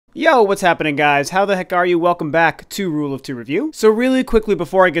Yo, what's happening, guys? How the heck are you? Welcome back to Rule of Two Review. So really quickly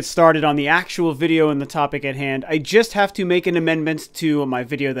before I get started on the actual video and the topic at hand, I just have to make an amendment to my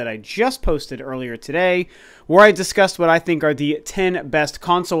video that I just posted earlier today, where I discussed what I think are the 10 best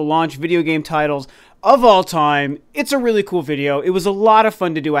console launch video game titles of all time. It's a really cool video. It was a lot of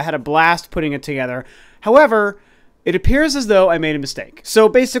fun to do. I had a blast putting it together. However, it appears as though I made a mistake. So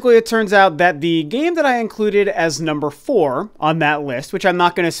basically it turns out that the game that I included as number 4 on that list, which I'm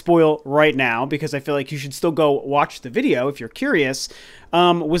not going to spoil right now because I feel like you should still go watch the video if you're curious,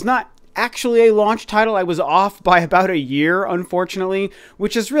 was not actually a launch title. I was off by about a year, unfortunately,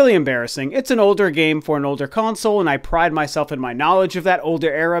 which is really embarrassing. It's an older game for an older console, and I pride myself in my knowledge of that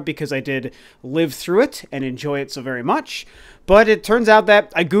older era because I did live through it and enjoy it so very much. But it turns out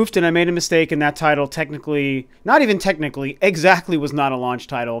that I goofed and I made a mistake, and that title technically, not even technically, exactly was not a launch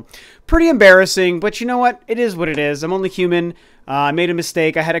title. Pretty embarrassing, but you know what? It is what it is. I'm only human. I made a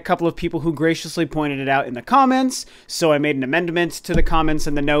mistake. I had a couple of people who graciously pointed it out in the comments, so I made an amendment to the comments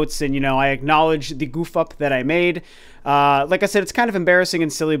and the notes, and, I acknowledge the goof up that I made. Like I said, it's kind of embarrassing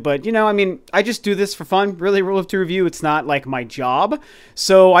and silly, but, I just do this for fun. Really, Rule of Two Review, it's not like my job,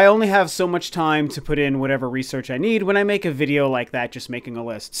 so I only have so much time to put in whatever research I need when I make a video like that, just making a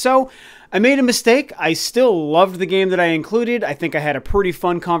list. So, I made a mistake. I still loved the game that I included. I think I had a pretty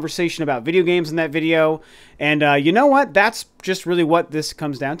fun conversation about video games in that video, and you know what? That's just really what this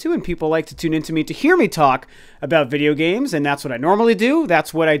comes down to, and people like to tune into me to hear me talk about video games, and that's what I normally do.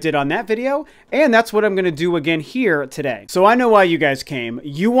 That's what I did on that video, and that's what I'm going to do again here today. So I know why you guys came.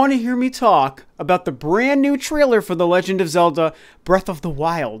 You want to hear me talk about the brand new trailer for The Legend of Zelda Breath of the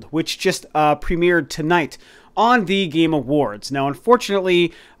Wild, which just premiered tonight on the Game Awards. Now,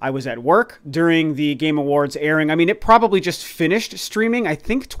 unfortunately, I was at work during the Game Awards airing. I mean, it probably just finished streaming, I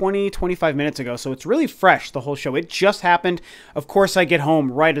think 25 minutes ago, so it's really fresh, the whole show. It just happened. Of course, I get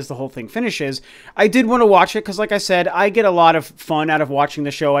home right as the whole thing finishes. I did want to watch it because, like I said, I get a lot of fun out of watching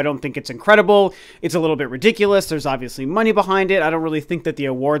the show. I don't think it's incredible. It's a little bit ridiculous. There's obviously money behind it. I don't really think that the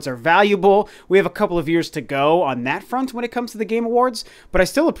awards are valuable. We have a couple of years to go on that front when it comes to the Game Awards, but I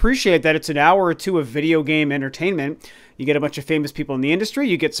still appreciate that it's an hour or two of video game entertainment. You get a bunch of famous people in the industry,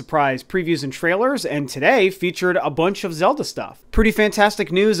 you get surprise previews and trailers, and today featured a bunch of Zelda stuff. Pretty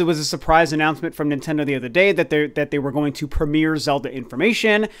fantastic news. It was a surprise announcement from Nintendo the other day that they were going to premiere Zelda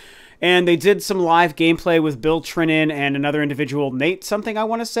information, and they did some live gameplay with Bill Trinan and another individual, Nate something I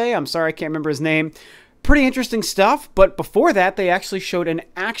want to say. I'm sorry, I can't remember his name. Pretty interesting stuff, but before that, they actually showed an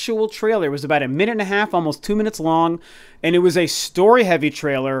actual trailer. It was about a minute and a half, almost 2 minutes long, and it was a story-heavy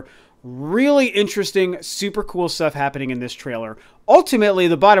trailer. Really interesting, super cool stuff happening in this trailer. Ultimately,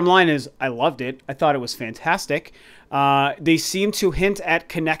 the bottom line is I loved it. I thought it was fantastic. They seem to hint at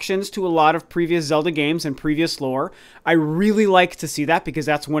connections to a lot of previous Zelda games and previous lore. I really like to see that because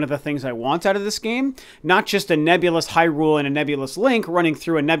that's one of the things I want out of this game. Not just a nebulous Hyrule and a nebulous Link running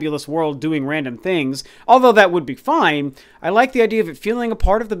through a nebulous world doing random things, although that would be fine. I like the idea of it feeling a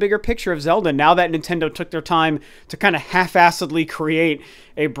part of the bigger picture of Zelda now that Nintendo took their time to kind of half-assedly create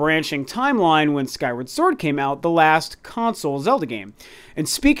a branching timeline when Skyward Sword came out, the last console Zelda game. And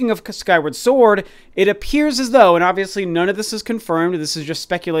speaking of Skyward Sword, it appears as though, and obviously none of this is confirmed, this is just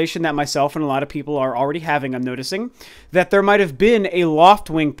speculation that myself and a lot of people are already having, I'm noticing, that there might have been a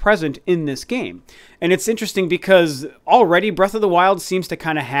Loftwing present in this game. And it's interesting because already Breath of the Wild seems to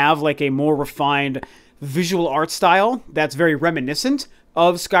kind of have like a more refined visual art style that's very reminiscent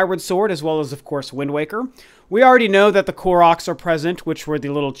of Skyward Sword, as well as, of course, Wind Waker. We already know that the Koroks are present, which were the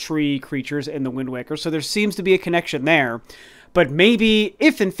little tree creatures in the Wind Waker, so there seems to be a connection there. But maybe,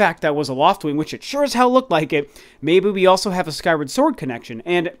 if in fact that was a Loftwing, which it sure as hell looked like it, maybe we also have a Skyward Sword connection.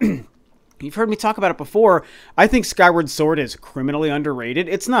 And you've heard me talk about it before. I think Skyward Sword is criminally underrated.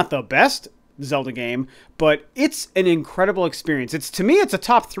 It's not the best Zelda game, but it's an incredible experience. To me, it's a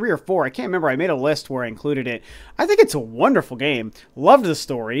top 3 or 4. I can't remember. I made a list where I included it. I think it's a wonderful game. Loved the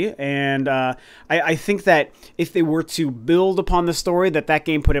story, and I think that if they were to build upon the story that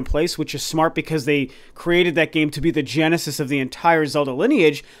game put in place, which is smart because they created that game to be the genesis of the entire Zelda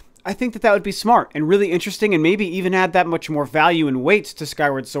lineage, I think that would be smart and really interesting and maybe even add that much more value and weight to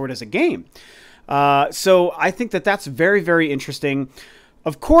Skyward Sword as a game. So I think that's very, very interesting.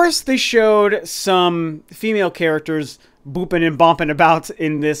 Of course, they showed some female characters booping and bomping about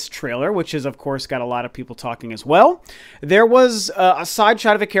in this trailer, which has, of course, got a lot of people talking as well. There was a side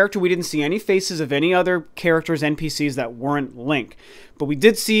shot of a character. We didn't see any faces of any other characters, NPCs, that weren't Link. But we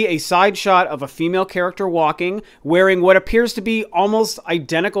did see a side shot of a female character walking, wearing what appears to be almost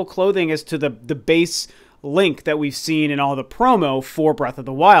identical clothing as to the base Link that we've seen in all the promo for Breath of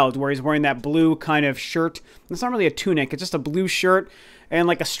the Wild, where he's wearing that blue kind of shirt. It's not really a tunic, it's just a blue shirt and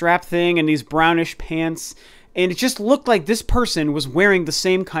like a strap thing and these brownish pants. And it just looked like this person was wearing the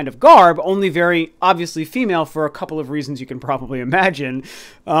same kind of garb, only very obviously female for a couple of reasons you can probably imagine.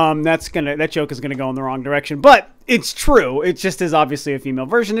 That joke is gonna go in the wrong direction, but it's true. It just is obviously a female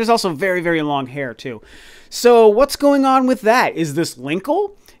version. There's also very, very long hair too. So what's going on with that? Is this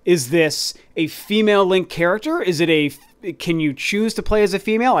Linkle? Is this a female Link character? Can you choose to play as a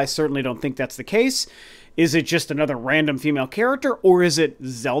female? I certainly don't think that's the case. Is it just another random female character, or is it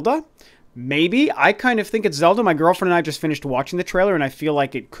Zelda? Maybe. I kind of think it's Zelda. My girlfriend and I just finished watching the trailer, and I feel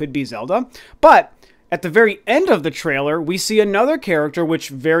like it could be Zelda. But at the very end of the trailer, we see another character which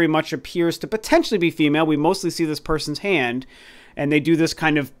very much appears to potentially be female. We mostly see this person's hand, and they do this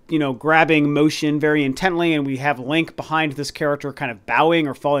kind of, grabbing motion very intently, and we have Link behind this character kind of bowing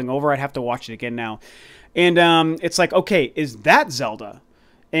or falling over. I'd have to watch it again now. And it's like, okay, is that Zelda?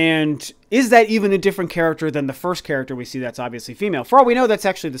 And is that even a different character than the first character we see that's obviously female? For all we know, that's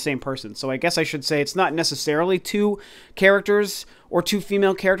actually the same person. So I guess I should say it's not necessarily two characters or two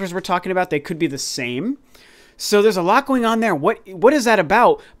female characters we're talking about. They could be the same. So there's a lot going on there. What is that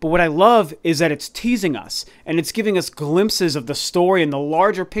about? But what I love is that it's teasing us, and it's giving us glimpses of the story and the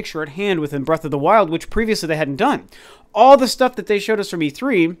larger picture at hand within Breath of the Wild, which previously they hadn't done. All the stuff that they showed us from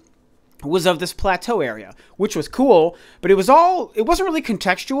E3 was of this plateau area, which was cool, but it wasn't really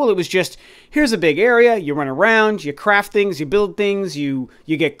contextual. It was just, here's a big area, you run around, you craft things, you build things, you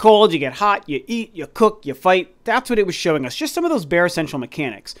get cold, you get hot, you eat, you cook, you fight. That's what it was showing us, just some of those bare essential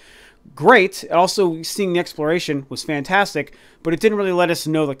mechanics. Great. Also, seeing the exploration was fantastic, but it didn't really let us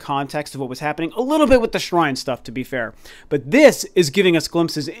know the context of what was happening. A little bit with the shrine stuff, to be fair. But this is giving us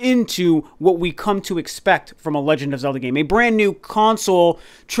glimpses into what we come to expect from a Legend of Zelda game. A brand new console,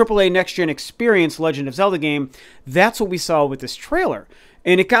 AAA next-gen experience Legend of Zelda game. That's what we saw with this trailer.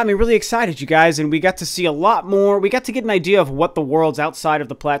 And it got me really excited, you guys, and we got to see a lot more. We got to get an idea of what the worlds outside of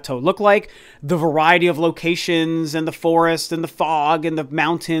the plateau look like, the variety of locations and the forest and the fog and the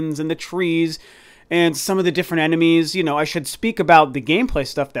mountains and the trees and some of the different enemies. I should speak about the gameplay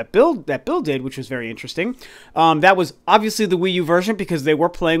stuff that Bill did, which was very interesting. That was obviously the Wii U version because they were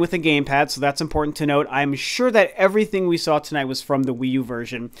playing with a gamepad, so that's important to note. I'm sure that everything we saw tonight was from the Wii U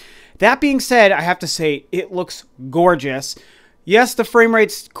version. That being said, I have to say it looks gorgeous. Yes, the frame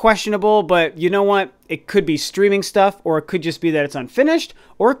rate's questionable, but you know what? It could be streaming stuff, or it could just be that it's unfinished,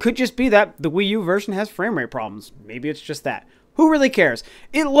 or it could just be that the Wii U version has frame rate problems. Maybe it's just that. Who really cares?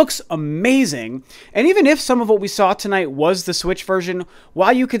 It looks amazing, and even if some of what we saw tonight was the Switch version,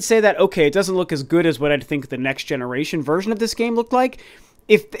 while you could say that, okay, it doesn't look as good as what I'd think the next generation version of this game looked like,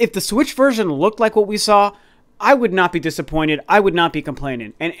 if the Switch version looked like what we saw, I would not be disappointed. I would not be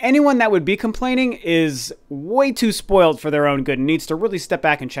complaining. And anyone that would be complaining is way too spoiled for their own good and needs to really step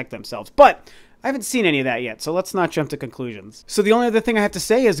back and check themselves. But I haven't seen any of that yet, so let's not jump to conclusions. So the only other thing I have to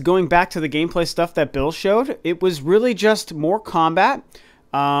say is going back to the gameplay stuff that Bill showed, it was really just more combat.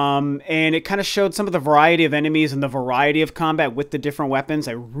 And it kind of showed some of the variety of enemies and the variety of combat with the different weapons.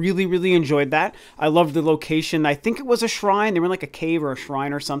 I really, really enjoyed that. I loved the location. I think it was a shrine. They were in like a cave or a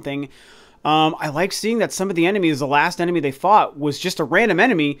shrine or something. I like seeing that some of the enemies, the last enemy they fought was just a random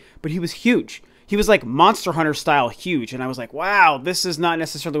enemy, but he was huge. He was like Monster Hunter style huge, and I was like, wow, this is not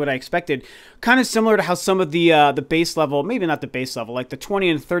necessarily what I expected. Kind of similar to how some of the base level, maybe not the base level, like the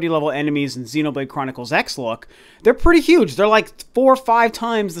 20 and 30 level enemies in Xenoblade Chronicles X look. They're pretty huge. They're like 4 or 5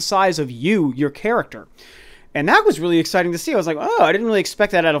 times the size of your character. And that was really exciting to see. I was like, oh, I didn't really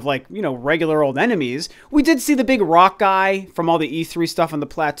expect that out of, like, regular old enemies. We did see the big rock guy from all the E3 stuff on the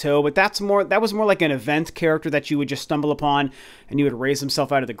plateau, but that was more like an event character that you would just stumble upon, and he would raise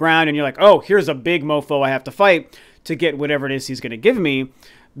himself out of the ground, and you're like, oh, here's a big mofo I have to fight to get whatever it is he's going to give me.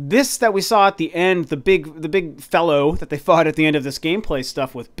 This that we saw at the end, the big fellow that they fought at the end of this gameplay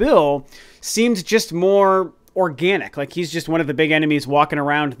stuff with Bill, seemed just more organic. Like he's just one of the big enemies walking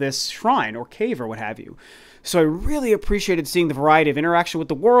around this shrine or cave or what have you. So I really appreciated seeing the variety of interaction with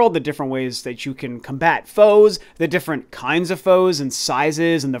the world, the different ways that you can combat foes, the different kinds of foes and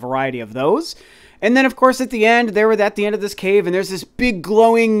sizes and the variety of those. And then, of course, at the end, they were at the end of this cave, and there's this big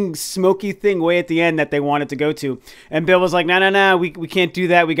glowing smoky thing way at the end that they wanted to go to. And Bill was like, no, we can't do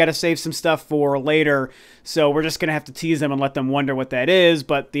that. We got to save some stuff for later. So we're just going to have to tease them and let them wonder what that is.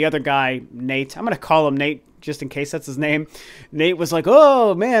 But the other guy, Nate, I'm going to call him Nate just in case that's his name. Nate was like,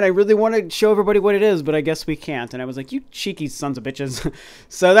 oh, man, I really want to show everybody what it is, but I guess we can't. And I was like, you cheeky sons of bitches.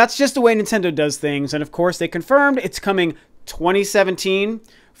 So that's just the way Nintendo does things. And, of course, they confirmed it's coming 2017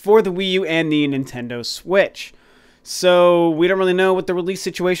 for the Wii U and the Nintendo Switch. So we don't really know what the release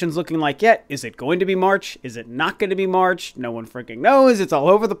situation's looking like yet. Is it going to be March? Is it not going to be March? No one freaking knows. It's all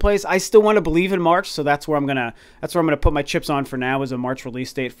over the place. I still want to believe in March, so that's where I'm gonna put my chips on for now, is a March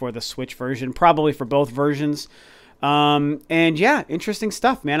release date for the Switch version, probably for both versions. And yeah, interesting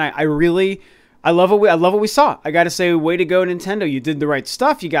stuff, man. I love what we saw. I gotta say, way to go, Nintendo. You did the right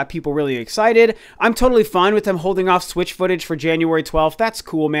stuff. You got people really excited. I'm totally fine with them holding off Switch footage for January 12th. That's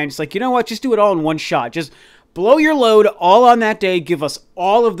cool, man. Just like, you know what? Just do it all in one shot. Just blow your load all on that day. Give us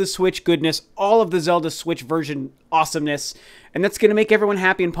all of the Switch goodness, all of the Zelda Switch version awesomeness, and that's going to make everyone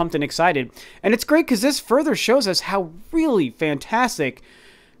happy and pumped and excited. And it's great because this further shows us how really fantastic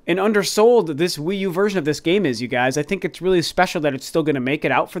and undersold this Wii U version of this game is, you guys. I think it's really special that it's still going to make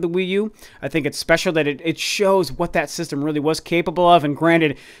it out for the Wii U. I think it's special that it shows what that system really was capable of. And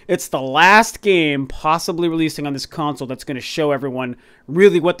granted, it's the last game possibly releasing on this console that's going to show everyone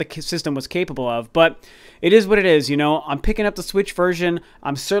really what the system was capable of. But it is what it is, you know. I'm picking up the Switch version.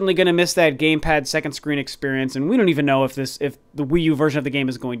 I'm certainly going to miss that gamepad second screen experience. And we don't even know if the Wii U version of the game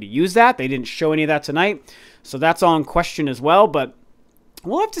is going to use that. They didn't show any of that tonight. So that's all in question as well. But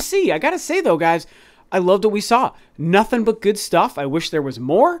we'll have to see. I gotta say, though, guys, I loved what we saw. Nothing but good stuff. I wish there was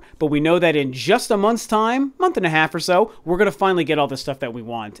more, but we know that in just a month's time, month and a half or so, we're going to finally get all the stuff that we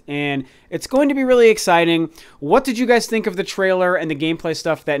want. And it's going to be really exciting. What did you guys think of the trailer and the gameplay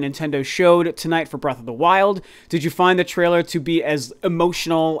stuff that Nintendo showed tonight for Breath of the Wild? Did you find the trailer to be as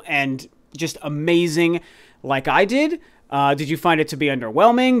emotional and just amazing like I did? Did you find it to be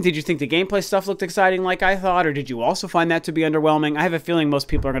underwhelming? Did you think the gameplay stuff looked exciting like I thought? Or did you also find that to be underwhelming? I have a feeling most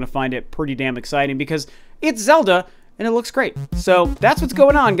people are going to find it pretty damn exciting because it's Zelda and it looks great. So that's what's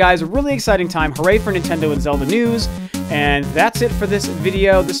going on, guys. A really exciting time. Hooray for Nintendo and Zelda news. And that's it for this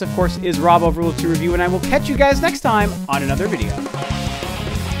video. This, of course, is Rob of Rule 2 Review, and I will catch you guys next time on another video.